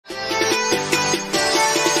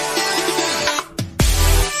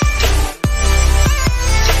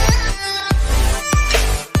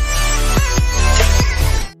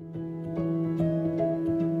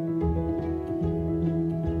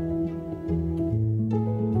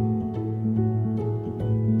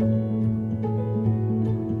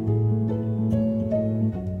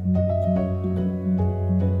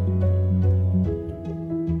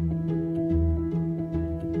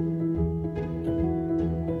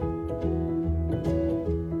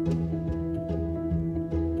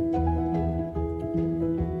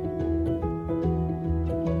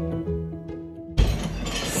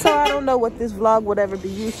know what this vlog would ever be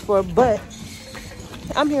used for, but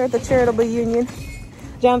I'm here at the charitable union.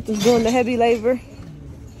 Jonathan's doing the heavy labor.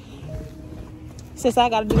 Since I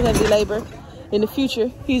gotta do heavy labor in the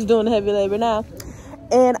future, he's doing the heavy labor now.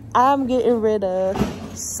 And I'm getting rid of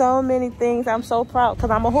so many things. I'm so proud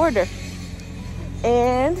because I'm a hoarder.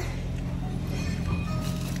 And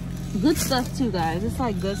good stuff too, guys. It's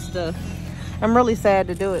like good stuff. I'm really sad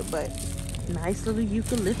to do it, but nice little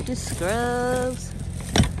eucalyptus scrubs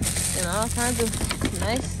and all kinds of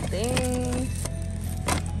nice things,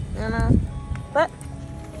 you know. But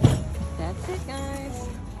that's it, guys.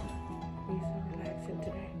 He's so relaxing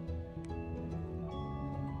today.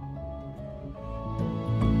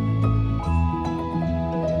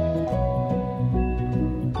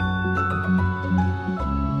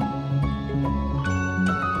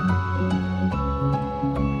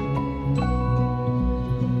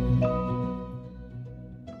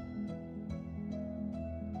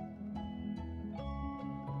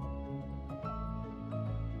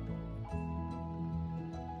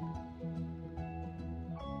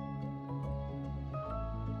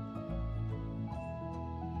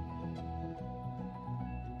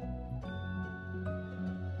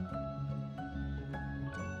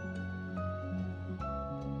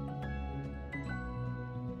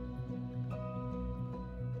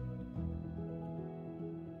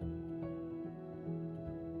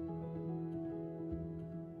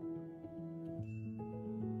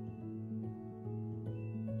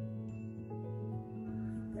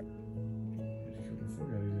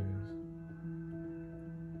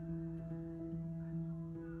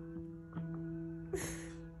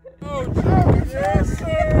 Oh, yes,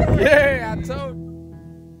 sir. Yeah, I told you.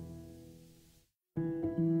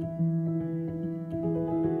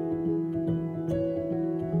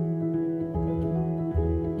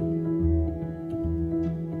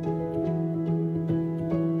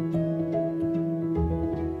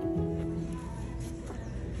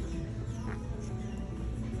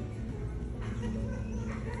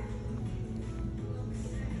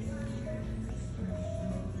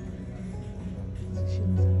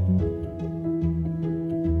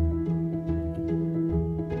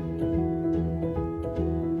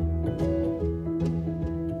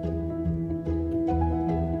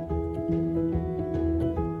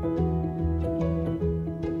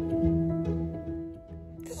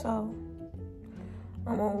 So,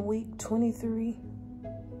 I'm on week 23,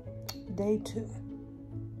 day 2.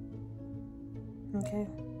 Okay.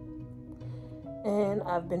 And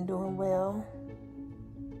I've been doing well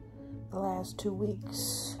the last 2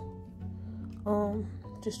 weeks.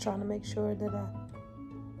 Just trying to make sure that I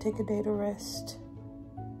take a day to rest,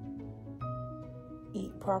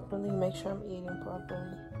 eat properly, make sure I'm eating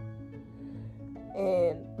properly,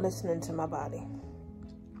 and listening to my body.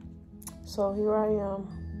 So here I am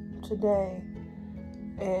today,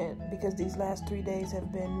 and because these last 3 days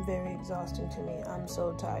have been very exhausting to me, I'm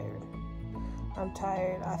so tired. I'm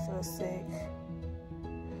tired, I feel sick.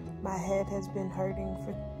 My head has been hurting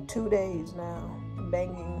for 2 days now,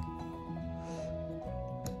 banging.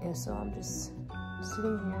 And so I'm just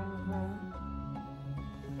sitting here in the room.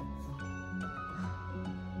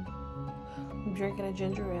 I'm drinking a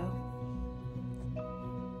ginger ale,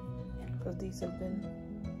 because these have been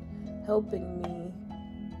helping me.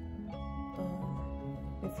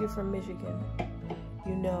 If you're from Michigan,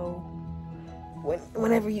 you know,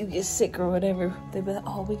 whenever you get sick or whatever, they be like,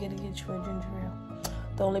 oh, we gotta get you a ginger ale.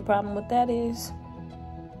 The only problem with that is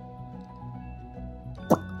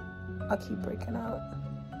I keep breaking out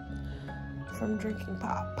from drinking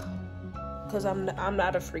pop, because I'm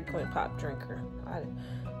not a frequent pop drinker.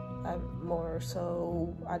 I'm more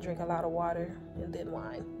so, I drink a lot of water and then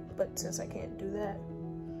wine. But since I can't do that,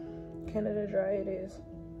 Canada Dry it is.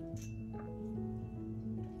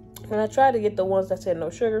 And I tried to get the ones that said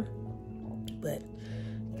no sugar, but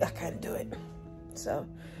I couldn't do it. So,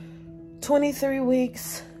 23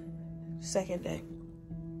 weeks, second day.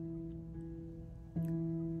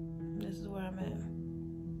 This is where I'm at.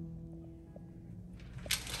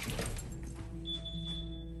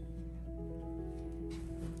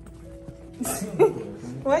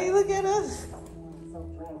 Why you look at us?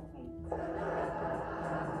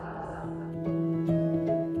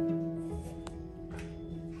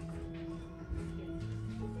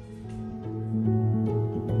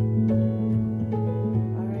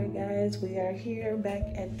 We are here back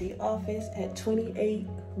at the office at 28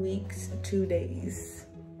 weeks, 2 days.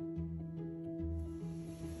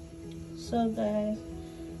 So guys,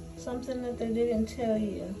 something that they didn't tell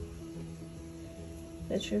you,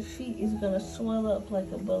 that your feet is gonna swell up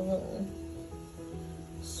like a balloon.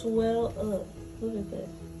 Swell up, look at that.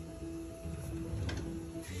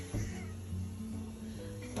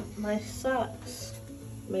 my socks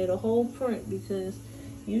made a whole print because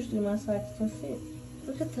usually my socks can fit.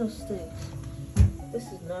 Look at those things.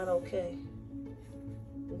 This is not okay.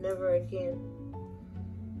 Never again.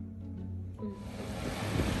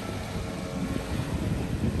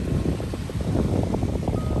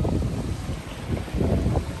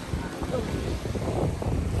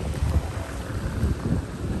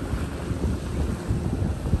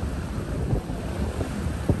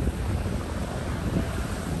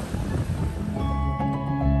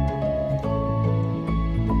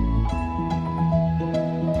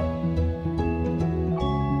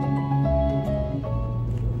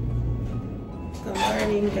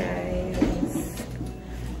 Guys,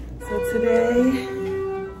 so today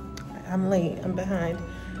I'm late. I'm behind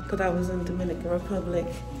because I was in Dominican Republic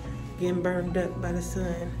getting burned up by the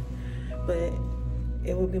sun, but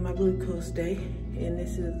it will be my glucose day, and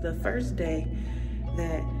this is the first day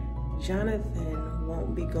that Jonathan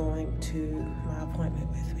won't be going to my appointment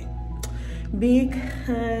with me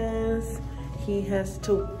because he has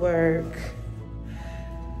to work.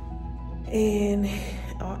 And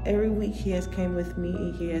every week he has came with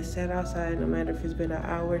me. He has sat outside, no matter if it's been an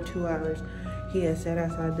hour, 2 hours, he has sat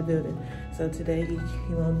outside the building. So today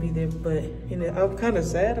he won't be there, but you know, I'm kind of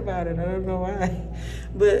sad about it. I don't know why,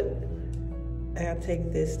 but I'll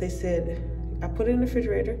take this. They said, I put it in the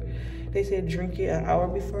refrigerator. They said drink it an hour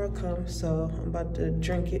before I come, so I'm about to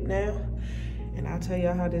drink it now, and I'll tell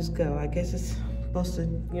y'all how this go. I guess it's supposed to,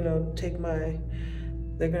 you know,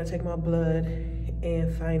 they're gonna take my blood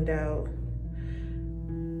and find out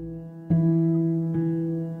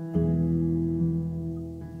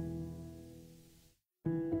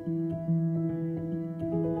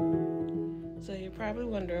So you're probably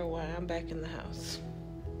wondering why I'm back in the house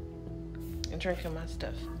and drinking my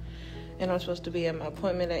stuff. And I'm supposed to be at my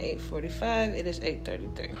appointment at 8:45. It is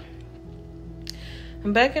 8:33.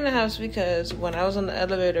 I'm back in the house because when I was on the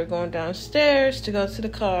elevator going downstairs to go to the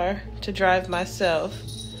car to drive myself,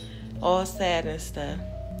 all sad and stuff,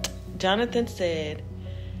 Jonathan said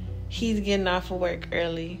he's getting off of work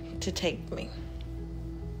early to take me.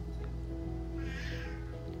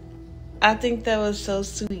 I think that was so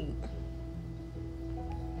sweet.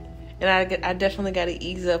 And I definitely got to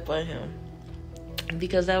ease up on him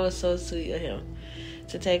because that was so sweet of him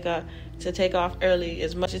to take off early.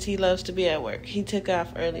 As much as he loves to be at work, he took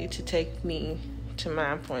off early to take me to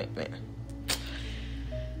my appointment.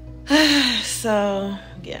 So,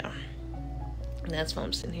 yeah. That's why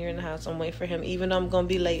I'm sitting here in the house. I'm waiting for him, even though I'm going to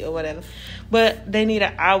be late or whatever. But they need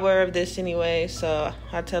an hour of this anyway, so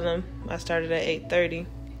I tell them I started at 8:30.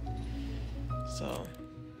 So...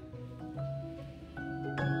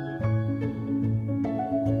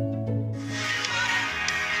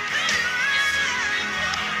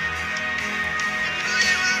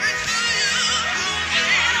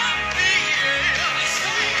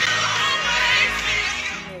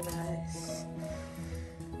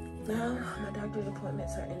 Now, my doctor's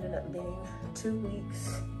appointments are ended up being 2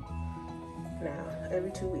 weeks now,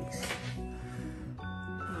 every 2 weeks.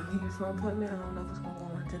 I'm here for an appointment. I don't know what's going to go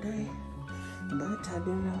on today, but I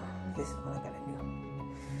do know this is what I got to do.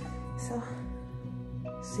 So,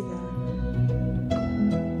 see y'all.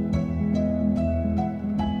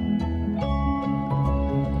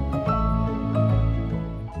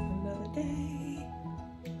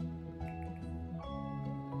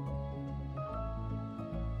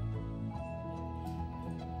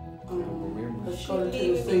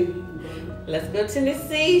 Let's go to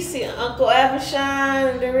Tennessee, see Uncle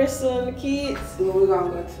Avishon, Darissa, and the kids. Well, we're gonna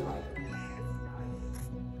go to like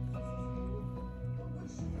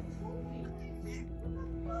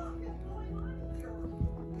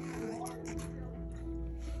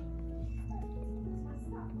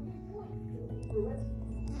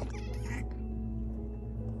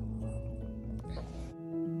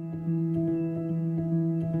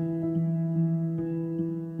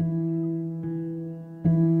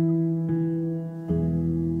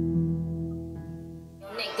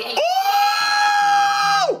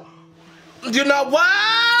you know what?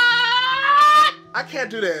 I can't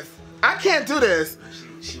do this. I can't do this.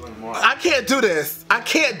 I can't do this. I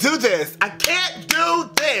can't do this. I can't do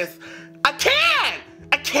this. I can't.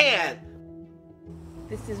 I can't.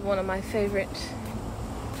 This is one of my favorite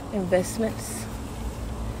investments.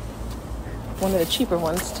 One of the cheaper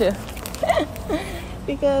ones too.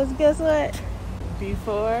 Because guess what?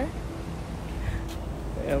 Before,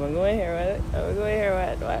 I'm gonna go in here, right? I'm gonna go in here,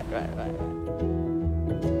 right.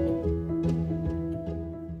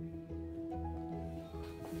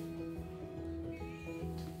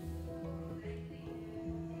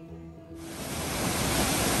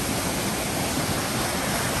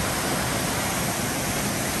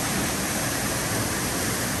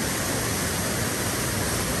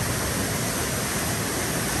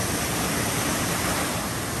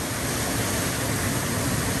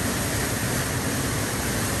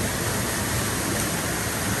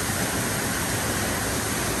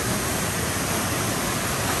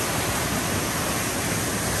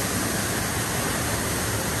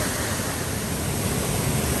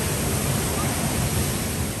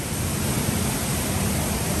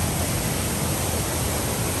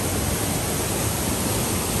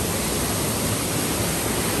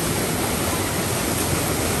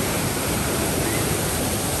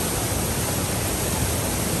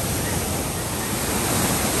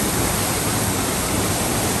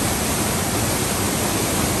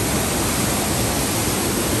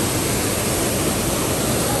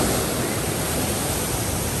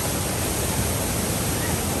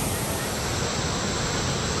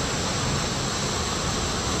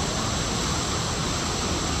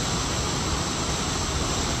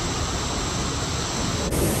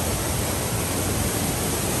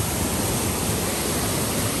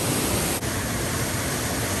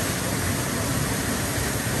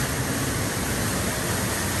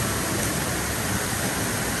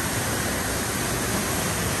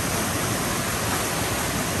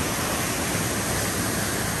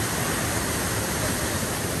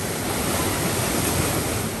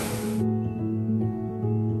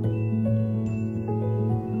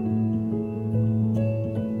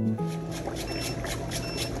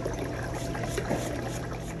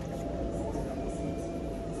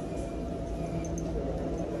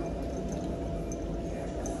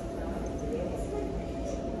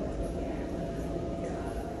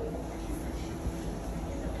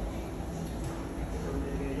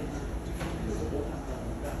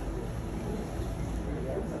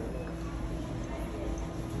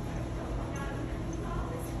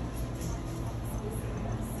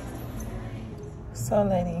 So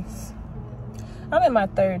ladies, I'm in my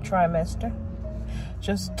 3rd trimester.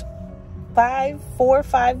 Just 4 or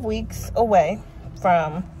 5 weeks away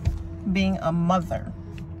from being a mother.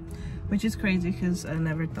 Which is crazy because I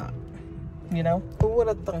never thought, you know? Who would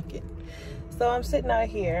have thunk it? So I'm sitting out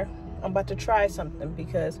here. I'm about to try something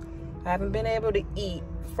because I haven't been able to eat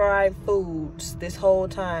fried foods this whole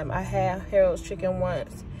time. I had Harold's chicken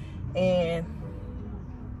once and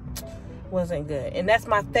wasn't good. And that's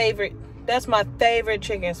my favorite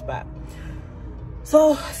chicken spot.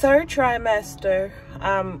 So 3rd trimester,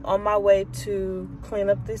 I'm on my way to clean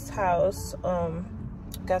up this house.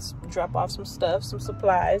 Got to drop off some stuff, some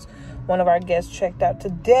supplies. One of our guests checked out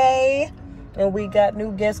today, and we got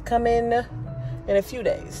new guests coming in a few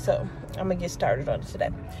days. So I'm gonna get started on it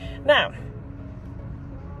today. Now,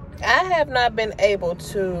 I have not been able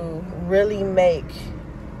to really make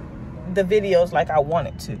the videos like I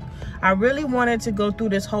wanted to. I really wanted to go through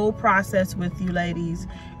this whole process with you ladies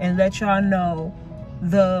and let y'all know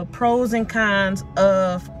the pros and cons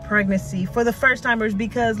of pregnancy for the first timers,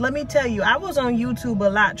 because let me tell you, I was on YouTube a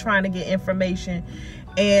lot trying to get information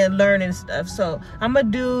and learning stuff. So I'm gonna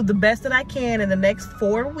do the best that I can in the next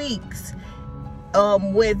 4 weeks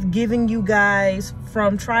with giving you guys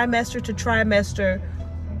from trimester to trimester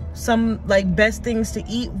some like best things to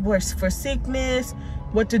eat for sickness,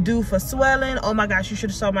 what to do for swelling. Oh my gosh, you should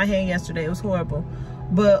have saw my hand yesterday. It was horrible.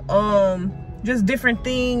 But just different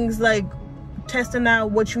things like testing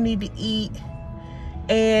out what you need to eat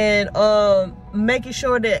and making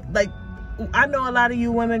sure that, like, I know a lot of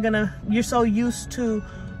you women you're so used to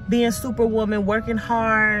being superwoman, working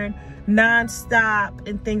hard non-stop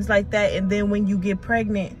and things like that, and then when you get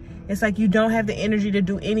pregnant it's like you don't have the energy to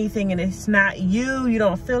do anything, and it's not you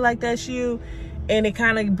don't feel like that's you, and it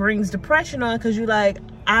kind of brings depression on because you're like,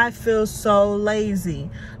 I feel so lazy,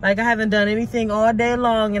 like I haven't done anything all day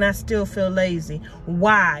long and I still feel lazy.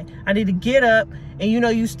 Why? I need to get up. And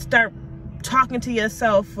you start talking to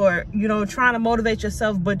yourself or trying to motivate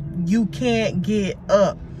yourself, but you can't get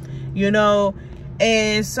up,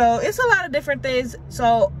 and so it's a lot of different things.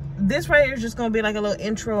 So this right here is just gonna be like a little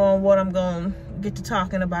intro on what I'm gonna get to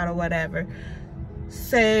talking about or whatever,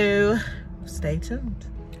 so stay tuned.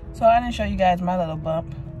 So I didn't show you guys my little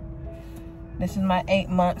bump. This is my 8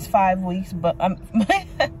 months 5 weeks, but I'm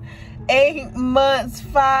 8 months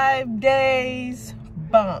 5 days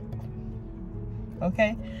bump.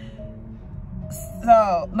 Okay,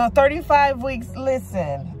 so no, 35 weeks.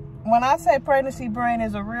 Listen, when I say pregnancy brain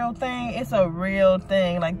is a real thing, it's a real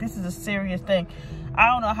thing. Like, this is a serious thing. I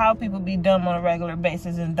don't know how people be dumb on a regular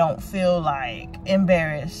basis and don't feel like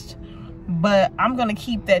embarrassed, but I'm gonna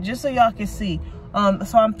keep that just so y'all can see.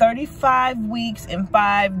 So I'm 35 weeks and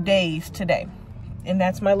 5 days today, and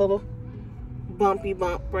that's my little bumpy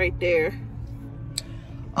bump right there.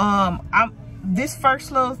 This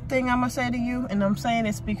first little thing I'm gonna say to you, and I'm saying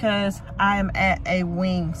it's because I am at a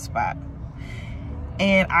wing spot,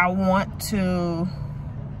 and I want to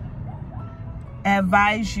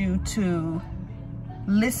advise you to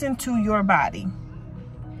listen to your body.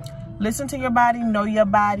 Listen to your body, know your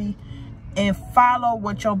body, and follow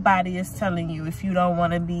what your body is telling you if you don't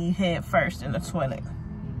want to be head first in the toilet.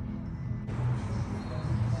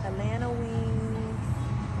 Atlanta wings.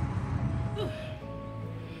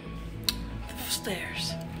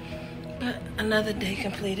 Stairs. But another day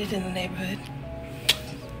completed in the neighborhood.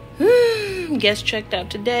 Guests checked out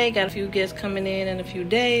today. Got a few guests coming in a few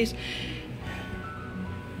days.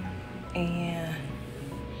 And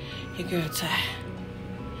your girl tired.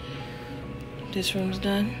 This room's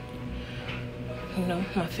done.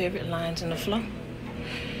 My favorite lines in the floor.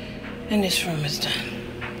 And this room is done.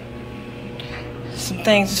 Some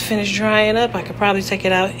things is finished drying up. I could probably take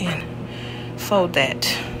it out and fold that.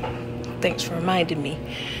 Thanks for reminding me.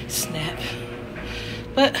 Snap.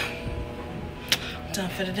 But I'm done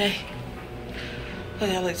for the day. Look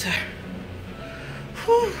how I look tired.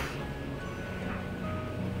 Whew.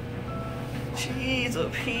 Jeez, oh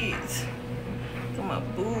Pete. Look at my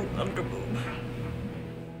boob, under boob.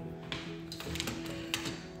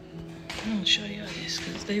 I'm gonna show y'all this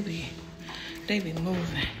because they be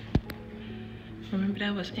moving. Remember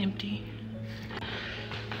that was empty,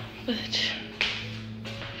 but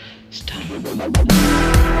it's time.